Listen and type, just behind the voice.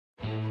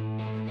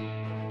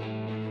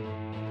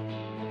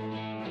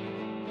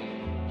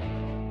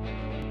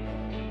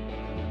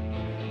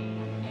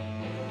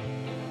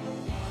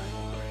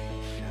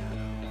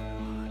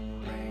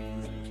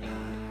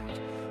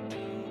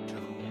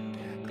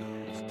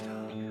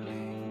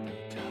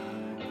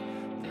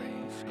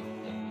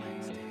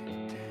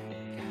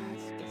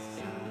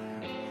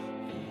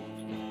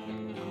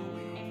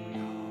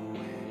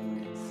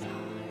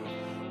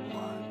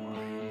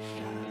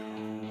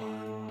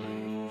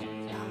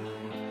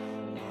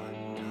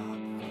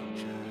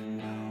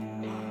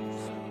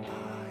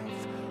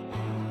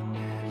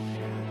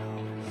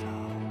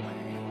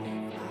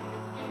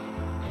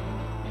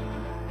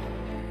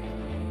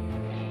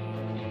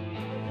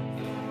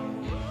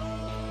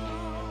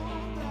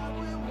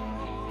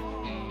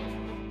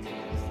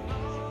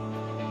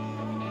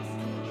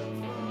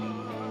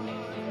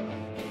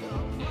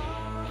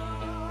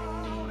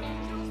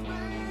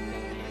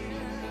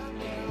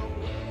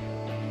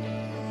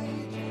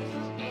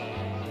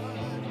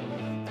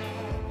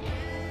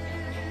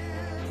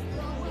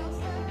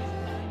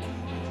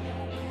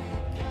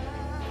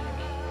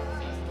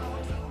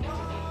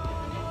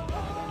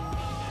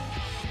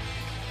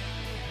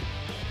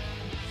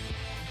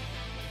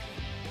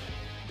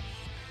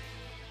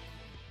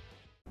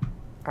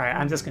Alright,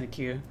 I'm just gonna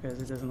queue,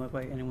 because it doesn't look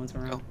like anyone's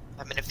around. Oh,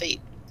 I'm in a fate.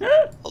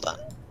 Hold on.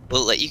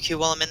 Will it let you queue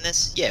while I'm in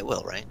this? Yeah, it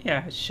will, right?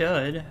 Yeah, it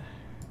should.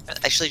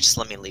 Actually, just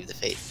let me leave the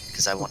fate,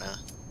 because I wanna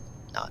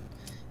not.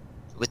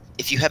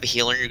 If you have a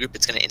healer in your group,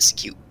 it's gonna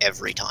insta-queue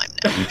every time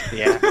now.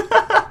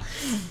 Yeah.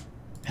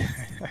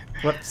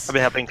 Whoops. I've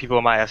been helping people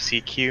in my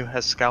FC queue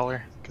as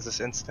Scholar, because it's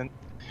instant.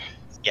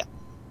 Yeah.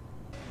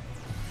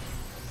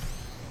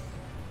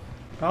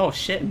 Oh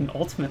shit, an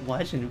ultimate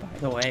legend, by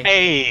the way.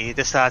 Hey,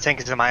 this tank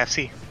is in my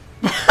FC.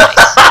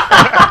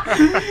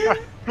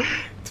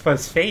 It's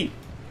was fate.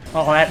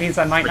 Well, that means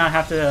I might not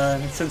have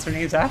to censor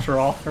names after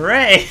all.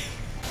 Hooray!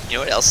 You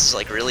know what else is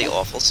like really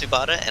awful,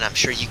 Subata? And I'm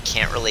sure you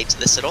can't relate to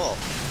this at all.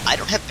 I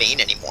don't have Bane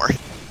anymore.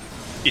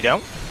 You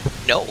don't?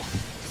 No.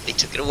 They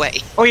took it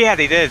away. Oh yeah,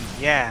 they did.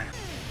 Yeah.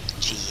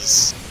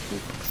 Jeez. We're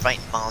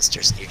fighting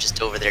monsters and you're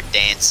just over there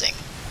dancing.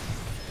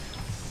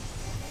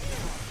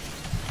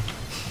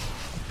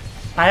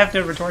 I have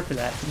no retort to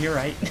that. You're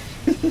right.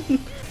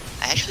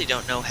 I actually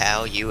don't know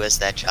how you, as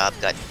that job,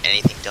 got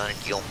anything done in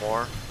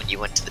Gilmore when you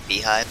went to the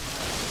Beehive.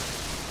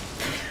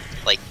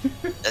 Like,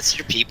 that's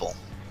your people.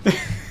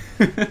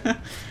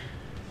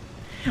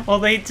 Well,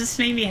 they just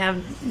made me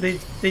have... They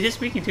just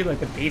make you do,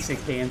 like, a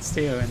basic dance,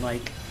 too, and,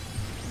 like...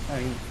 I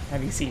mean,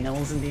 have you seen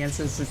Elzen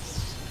dances? It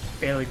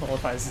barely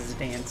qualifies as a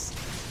dance.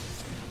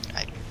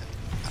 I'm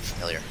not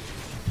familiar.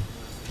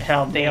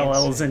 Hell, Dale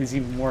Elzen is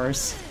even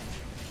worse.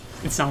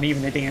 It's not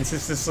even a dance,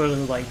 it's just sort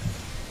of, like,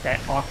 that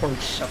awkward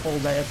shuffle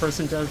that a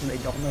person does and they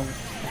don't know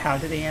how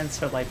to dance,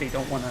 but, like, they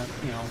don't want to,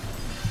 you know,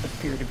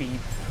 appear to be,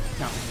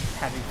 not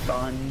having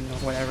fun or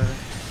whatever.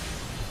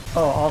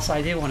 Oh, also,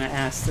 I did want to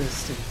ask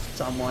this to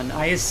someone.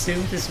 I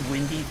assume this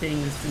windy thing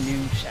is the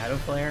new Shadow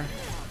Flare.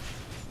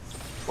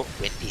 What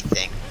windy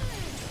thing?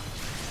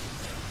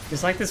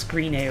 There's like this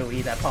green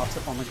AoE that pops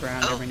up on the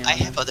ground Oh, every now I and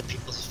then. have other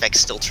people's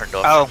effects still turned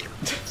off. Oh.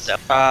 So.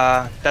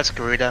 That's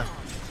Garuda.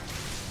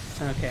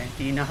 Okay,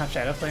 do you not have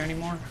Shadow Flare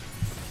anymore?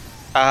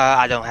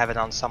 I don't have it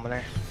on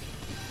Summoner.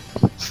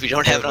 We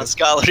don't have it on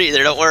Scholar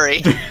either, don't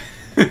worry.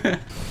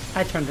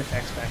 I turned the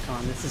effects back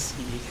on. This is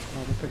unique.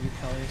 All the pretty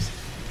colors.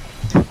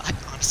 I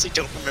honestly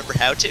don't remember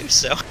how to,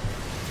 so...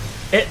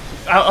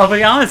 I'll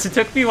be honest, it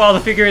took me a while to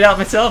figure it out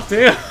myself,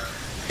 too.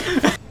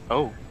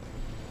 Oh.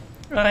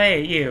 Oh,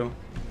 hey, you.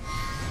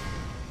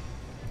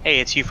 Hey,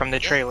 it's you from the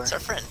trailer. It's our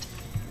friend.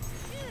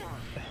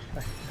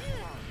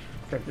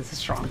 This is a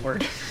strong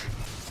word.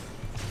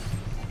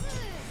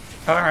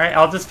 Alright,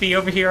 I'll just be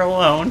over here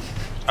alone.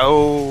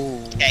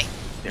 Oh. Okay.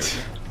 There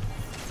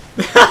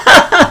we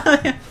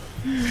go.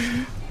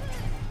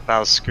 I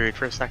was screwed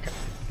for a second.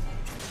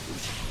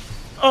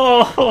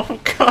 Oh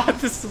god,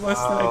 this is less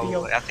than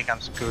ideal. I think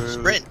I'm screwed.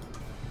 Sprint.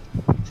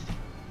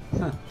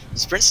 Huh.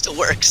 Sprint still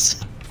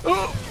works.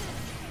 Oh.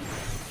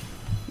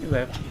 You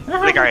live.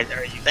 Like, alright,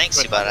 there you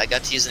Thanks, Subata. I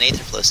got to use an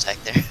Aetherflow stack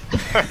there.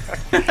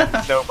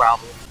 No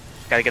problem.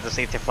 Gotta get this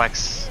Aether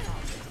Flex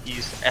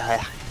used.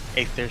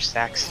 Aether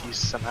stacks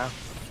used somehow.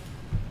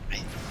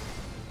 Right.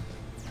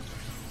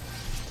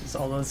 Just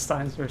all those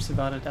times where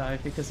Subata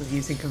died because of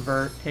using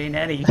Convert. Hey,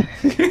 Nettie.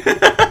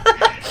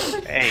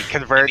 Hey,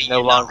 Convert I mean,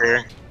 no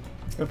longer.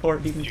 Before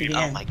it even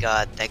began. Oh my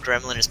god, that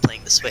gremlin is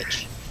playing the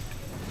Switch.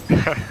 You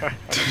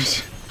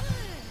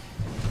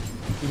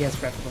guys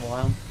Breath of the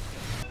Wild.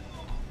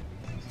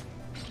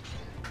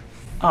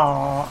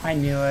 Oh, I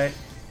knew it.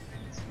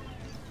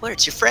 What?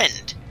 It's your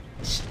friend.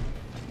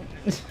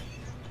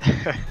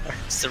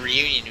 It's the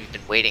reunion we've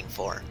been waiting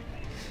for.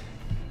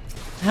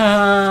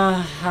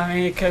 I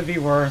mean, it could be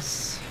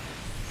worse.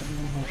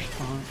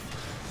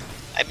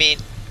 I mean,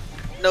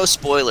 no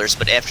spoilers,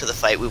 but after the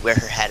fight we wear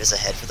her hat as a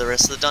head for the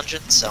rest of the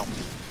dungeon, so...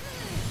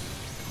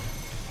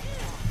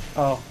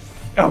 Oh.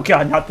 Oh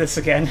god, not this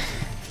again.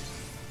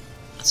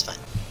 That's fine.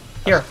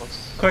 Here,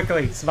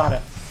 quickly,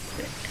 Subata.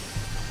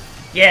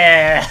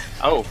 Yeah!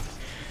 Oh.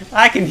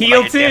 I can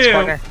heal Like a dance too!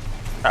 partner?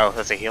 Oh,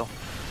 that's a heal.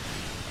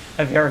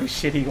 A very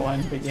shitty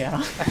one, but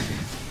yeah.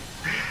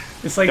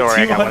 It's like Don't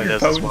worry, I got one of 200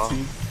 those as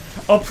potency.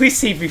 well. Oh, please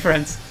save me,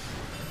 friends.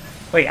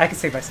 Wait, I can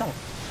save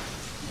myself.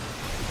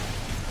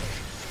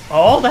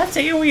 Oh, that's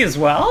AoE as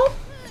well?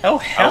 Oh,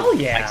 hell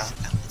yeah. nice.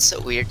 It's so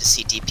weird to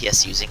see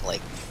DPS using,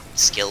 like,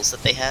 skills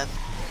that they have.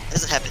 It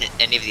doesn't happen in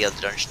any of the other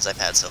dungeons I've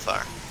had so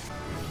far.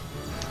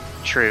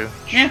 True.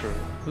 Yeah. True.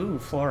 Ooh,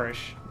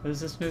 Flourish. What does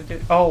this move do?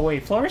 Oh,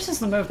 wait, Flourish is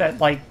the move that,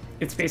 like,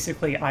 it's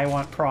basically I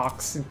want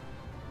procs.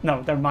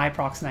 No, they're my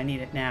procs and I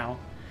need it now.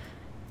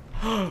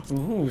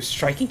 Ooh,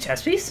 Striking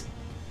Chest Piece?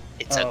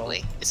 It's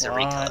ugly. It's a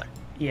recolor.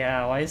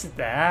 Yeah, why is it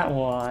that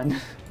one?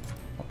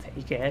 I'll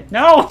take it.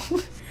 No!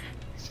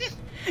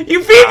 You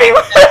beat me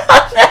with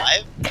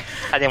that!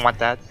 Five? I didn't want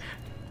that.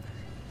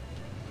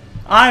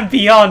 I'm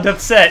beyond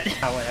upset.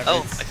 Oh, whatever.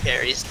 Oh, my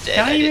parry's dead.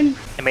 Can I even...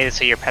 It made it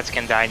so your pets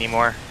can die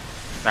anymore.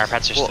 And our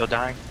pets are still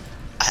dying.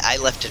 I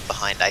left it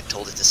behind. I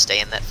told it to stay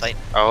in that fight.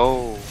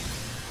 Oh.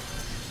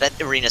 That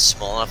arena's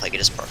small enough I could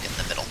just park in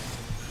the middle.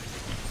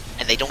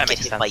 And they don't That get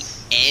makes hit by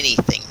sense.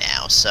 anything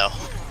now, so...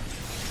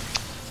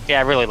 Yeah,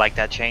 I really like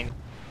that chain.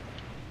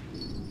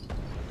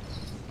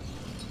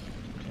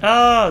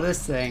 Oh,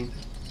 this thing.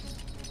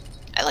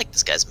 I like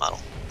this guy's model.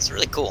 It's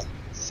really cool.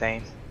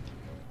 Same.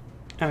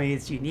 I mean,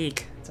 it's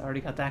unique. It's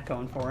already got that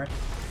going for it.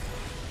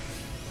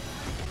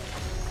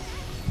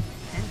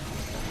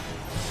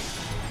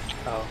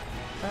 Oh.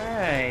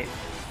 Alright.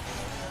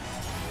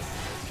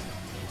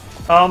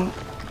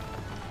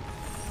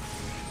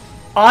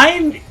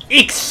 I'm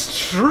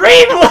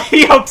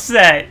extremely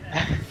upset!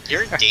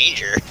 You're in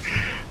danger.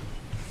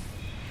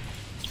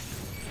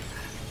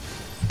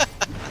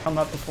 Come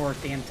up before a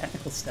damn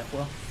technical step,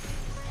 Will.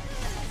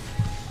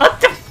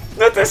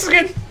 Not this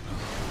again!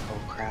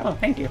 Oh crap. Oh,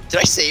 thank you. Did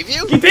I save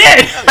you? You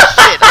did! Oh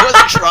shit, I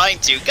wasn't trying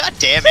to. God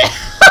damn it.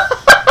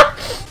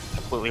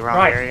 Completely wrong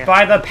Right, area.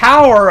 by the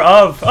power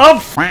of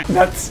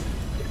that's...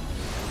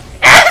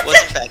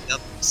 Wasn't backed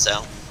up,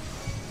 so.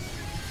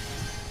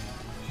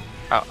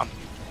 Oh,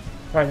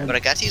 Right, then. But I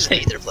got to use an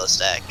Aether Flow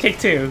stack. Kick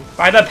 2.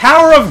 By the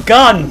power of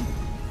gun!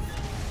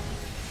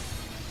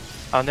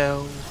 oh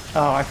no.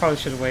 Oh, I probably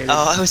should have waited.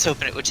 Oh, I was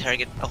hoping it would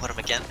target him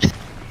again.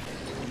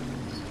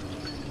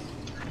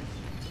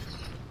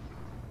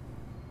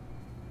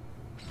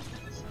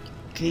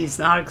 He's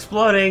not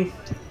exploding.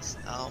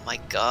 Oh my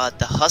god,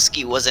 the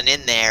Husky wasn't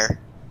in there.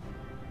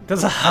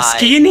 There's a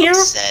husky in here?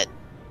 Upset.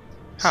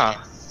 Huh.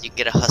 You can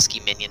get a Husky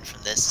minion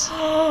from this.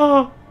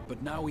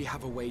 But now we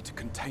have a way to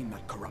contain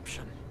that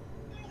corruption.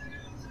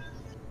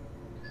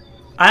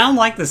 I don't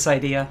like this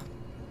idea.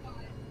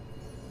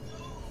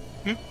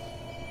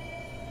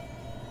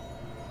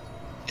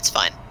 It's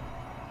fine.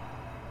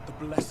 The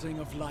blessing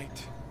of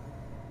light.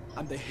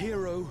 And the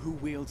hero who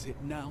wields it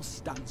now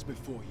stands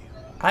before you.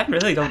 I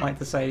really don't like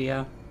this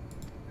idea.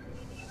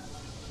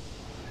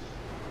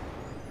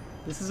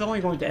 This is only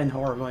going to end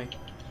horribly.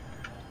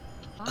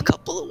 A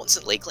couple of ones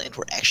in Lakeland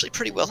were actually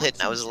pretty well hit,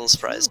 and I was a little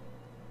surprised.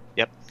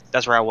 Yep.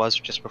 That's where I was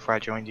just before I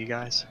joined you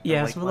guys.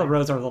 Yeah, Like some of the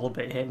roads are a little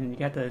bit hidden. You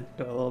got to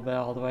go a little bit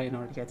all the way in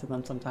order to get to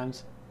them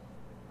sometimes.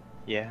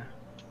 Yeah.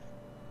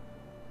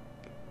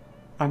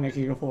 I'm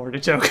making a Florida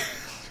joke.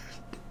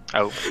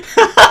 Oh.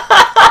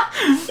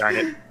 Darn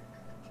it. It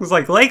was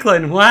like,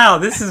 Lakeland, wow,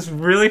 this is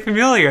really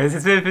familiar. It's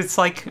as if it's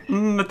like a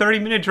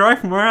 30-minute drive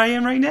from where I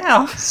am right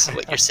now. So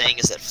what you're saying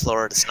is that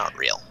Florida's not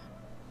real.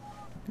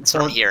 That's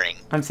what I'm hearing.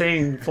 I'm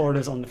saying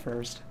Florida's on the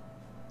first.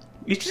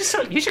 You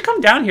should come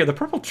down here. The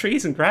purple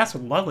trees and grass are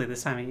lovely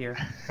this time of year.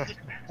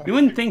 You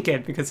wouldn't think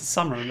it because it's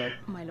summer, but...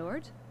 My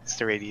lord? It's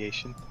the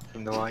radiation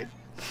from the light.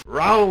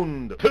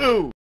 Round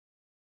 2.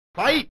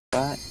 Fight!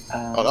 Oh,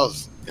 that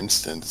was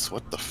instant.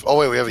 What the oh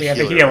wait, we have a Yeah,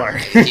 healer.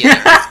 the healer.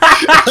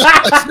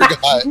 I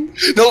forgot.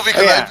 No,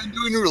 because yeah. I've been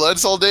doing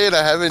roulettes all day and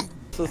I haven't...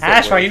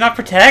 Ash, why are you not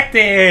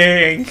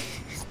protecting?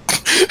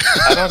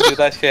 I don't do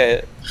that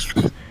shit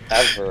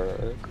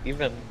ever.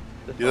 Even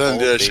You don't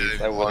do that days,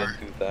 shit I anymore. wouldn't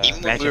do that.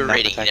 Even when we were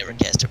raiding, you never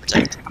cast to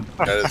protect.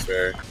 That is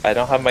fair. I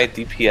don't have my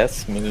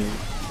DPS move.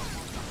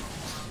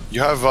 You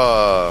have,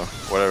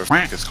 whatever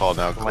it's called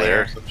now,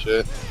 Glare or some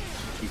shit.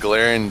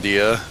 Glare and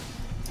Dia.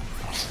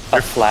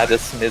 A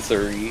flattest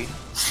misery.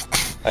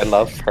 I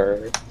love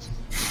her.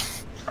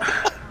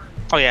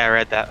 Oh yeah, I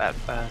read that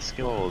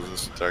skill. Oh, is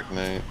this Dark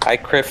Knight? I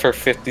crit for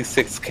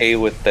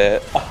 56k with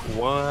it.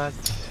 What?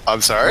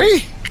 I'm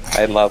sorry?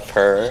 I love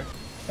her.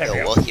 No,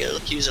 well,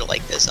 healers are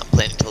like this. I'm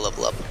planning to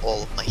level up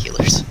all of my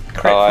healers.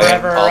 Crit I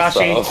am forever, also.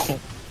 Arashi.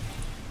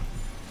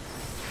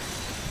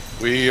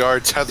 We are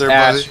tethered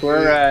Ash, by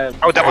we're at...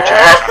 Oh, double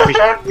check.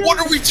 What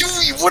are we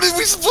doing? What are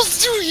we supposed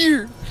to do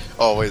here?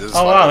 Oh wait, this is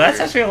Oh fine wow, over that's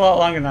here. actually a lot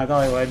longer than I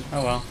thought it would.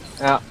 Oh well.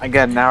 I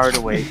got an hour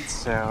to wait,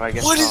 so I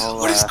guess What is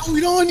I'll,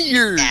 going on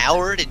here? An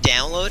hour to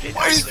download it?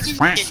 Why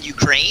is in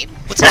Ukraine?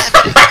 What's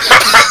happening?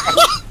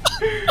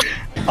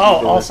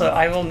 Oh, also,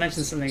 I will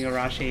mention something,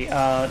 Arashi.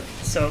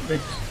 So the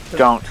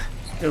Don't.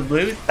 the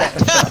loot.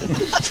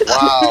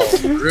 Wow,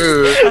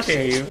 rude. How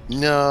dare you?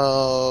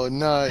 No,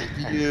 not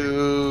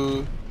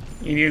you.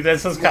 You knew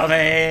this was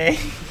coming.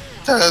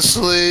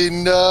 Tesla,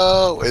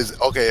 no. Is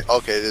okay.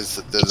 This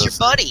It's your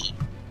buddy.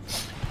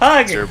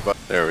 Hug.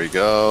 There we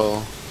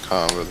go.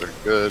 Combos are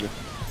good.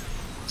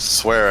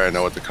 Swear I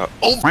know what the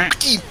oh,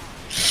 fucking.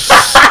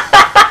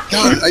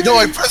 God, I know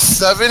I pressed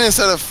 7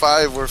 instead of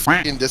 5 where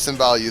fucking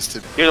disembowel used to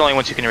be. You're the only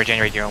ones who can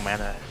regenerate your own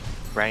mana,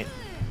 right?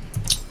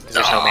 Because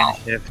there's no mana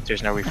shift,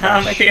 there's no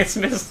refresh. I think it's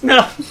missed.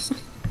 No.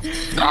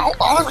 No,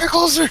 Autumn, get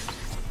closer.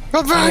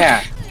 Come back.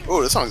 Yeah.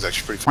 Oh, this song's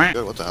actually pretty fucking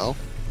good. What the hell?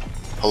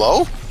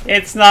 Hello?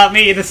 It's not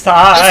me this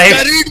time.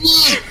 That ain't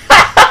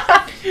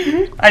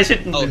me. I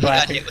shouldn't Oh, be he got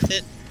laughing. hit with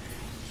it?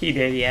 He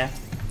did, yeah.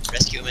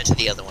 Rescue him into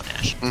the other one,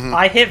 Ash.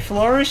 I hit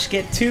Flourish,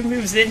 get 2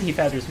 moves in, he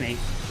feathers me.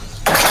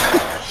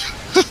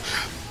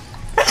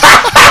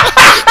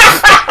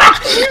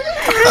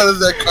 How does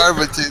that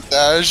karma taste,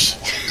 Ash?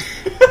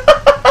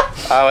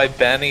 Oh, I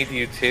bannied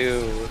you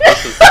too.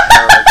 This is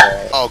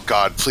terrible. Oh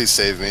God, please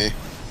save me.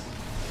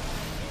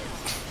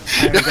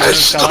 I'm gonna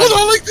Ash, go. hold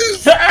on like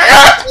this.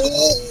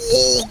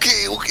 Oh,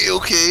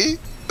 okay.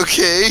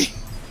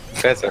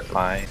 You guys are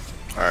fine.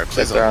 Alright, You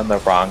please guys are on the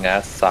wrong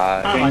ass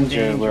side. Oh,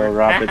 Danger, Will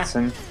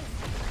Robertson.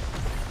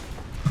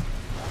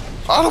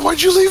 Autumn,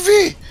 why'd you leave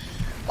me?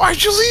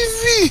 Why'd you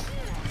leave me?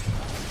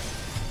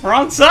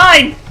 Wrong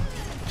side!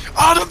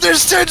 Oh,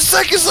 there's 10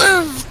 seconds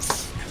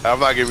left! I'm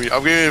not giving you.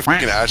 I'm giving you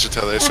fucking Ash a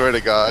tether, I swear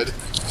to God.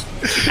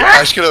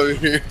 Ash, get over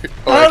here.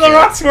 Oh, the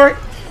rock squirt!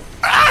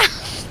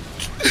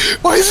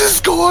 Why does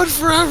this go on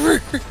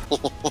forever?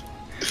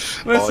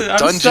 Listen,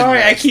 I'm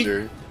sorry,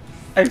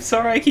 I'm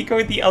sorry I keep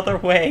going the other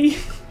way.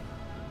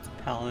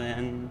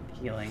 Paladin,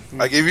 healing.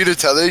 I gave you the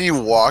tether and you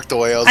walked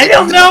away. I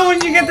don't know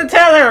when you get the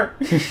tether!